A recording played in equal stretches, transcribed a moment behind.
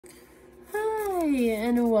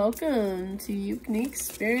and welcome to Unique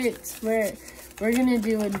Spirits, where we're going to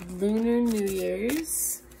do a Lunar New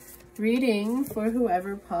Year's reading for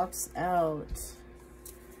whoever pops out.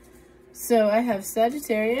 So I have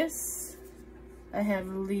Sagittarius, I have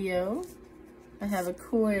Leo, I have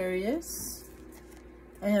Aquarius,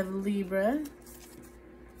 I have Libra,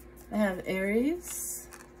 I have Aries,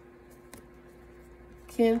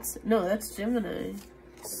 Cancer, no, that's Gemini,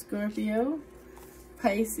 Scorpio,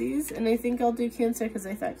 Pisces, and I think I'll do Cancer because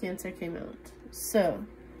I thought Cancer came out. So,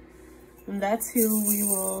 that's who we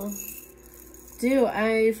will do.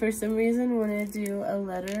 I, for some reason, want to do a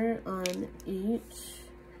letter on each.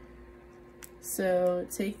 So,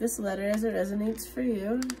 take this letter as it resonates for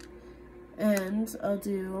you. And I'll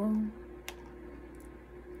do...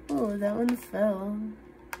 Oh, that one fell.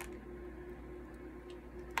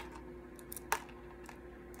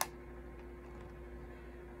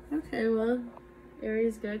 Okay, well...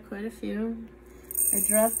 Aries got quite a few. I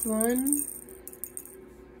dropped one,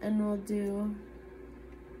 and we'll do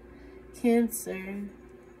Cancer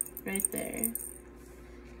right there.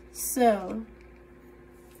 So,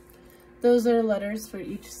 those are letters for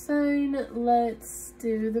each sign. Let's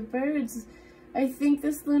do the birds. I think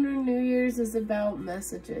this Lunar New Year's is about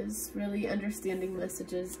messages, really understanding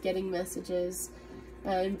messages, getting messages,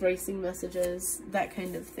 embracing messages, that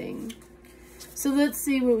kind of thing. So let's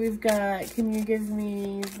see what we've got. Can you give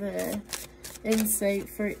me the insight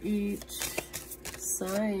for each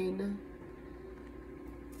sign?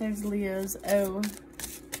 There's Leo's O.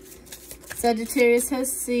 Sagittarius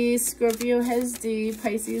has C, Scorpio has D,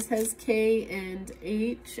 Pisces has K and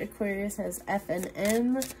H, Aquarius has F and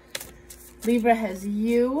M, Libra has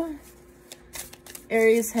U,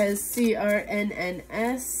 Aries has C, R, N, and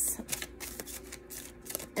S,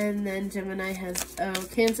 and then Gemini has O.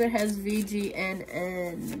 Cancer has V, G, and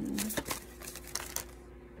N.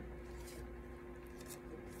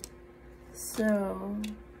 So,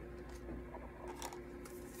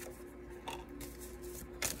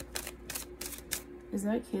 is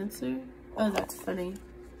that Cancer? Oh, that's funny.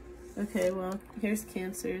 Okay, well, here's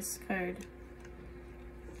Cancer's card.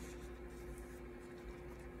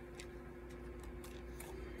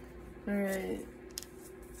 Alright,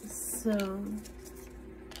 so...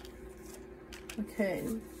 Okay,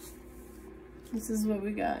 this is what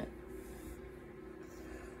we got.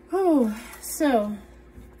 Oh, so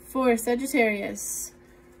for Sagittarius,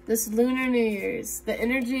 this Lunar New Year's, the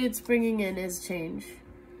energy it's bringing in is change.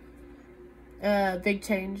 Big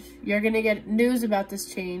change. You're going to get news about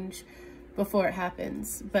this change before it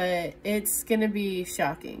happens, but it's going to be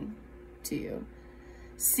shocking to you.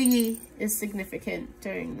 C is significant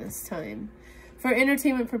during this time. For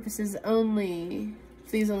entertainment purposes only.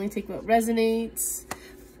 Please only take what resonates.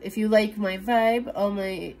 If you like my vibe, all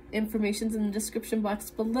my information's in the description box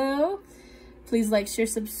below. Please like, share,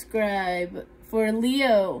 subscribe. For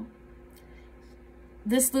Leo,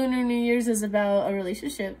 this Lunar New Year's is about a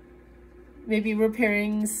relationship. Maybe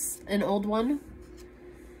repairing an old one.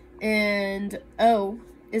 And O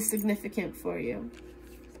is significant for you.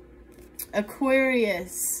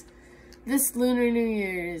 Aquarius, this Lunar New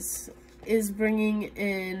Year's is bringing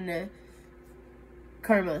in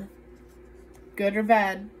karma. Good or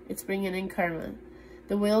bad, it's bringing in karma.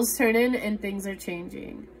 The wheel's turning and things are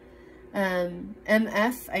changing.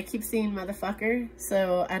 MF, I keep seeing motherfucker,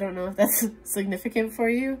 so I don't know if that's significant for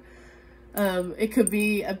you. It could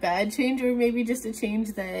be a bad change or maybe just a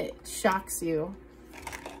change that shocks you,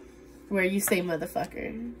 where you say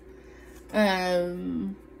motherfucker.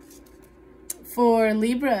 For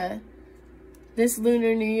Libra, this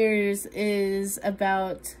Lunar New Year's is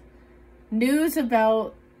about news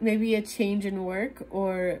about maybe a change in work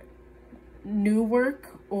or new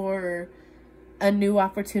work or a new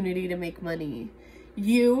opportunity to make money.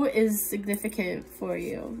 U is significant for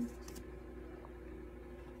you.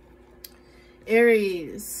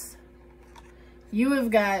 Aries, you have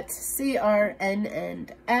got C, R, N,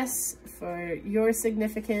 and S for your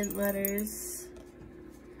significant letters.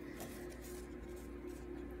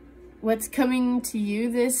 What's coming to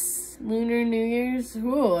you this Lunar New Year's?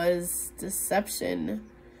 Ooh, is deception.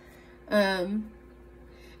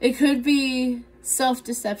 It could be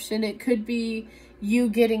self-deception. It could be you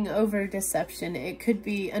getting over deception. It could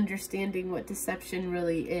be understanding what deception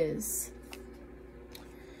really is.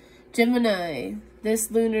 Gemini, this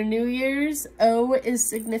Lunar New Year's, O is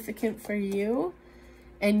significant for you,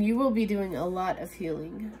 and you will be doing a lot of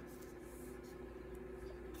healing.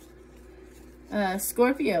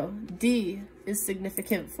 Scorpio, D is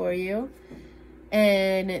significant for you,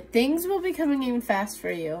 and things will be coming in fast for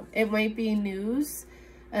you. It might be news,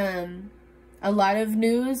 a lot of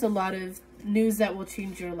news that will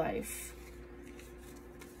change your life.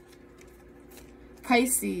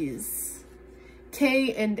 Pisces,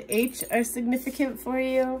 K and H are significant for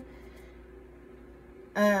you.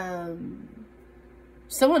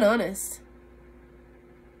 Someone honest.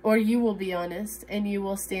 Or you will be honest, and you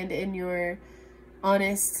will stand in your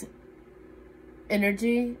honest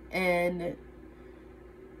energy and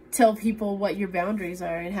tell people what your boundaries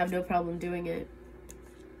are and have no problem doing it.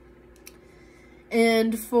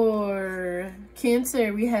 And for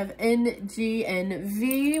Cancer, we have N, G, and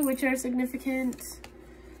V, which are significant.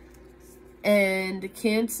 And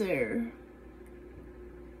Cancer,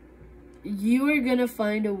 you are going to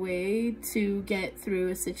find a way to get through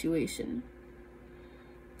a situation.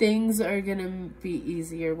 Things are going to be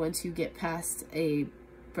easier once you get past a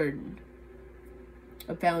burden,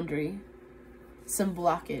 a boundary, some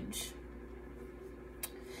blockage.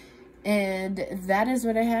 And that is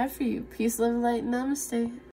what I have for you. Peace, love, light, namaste.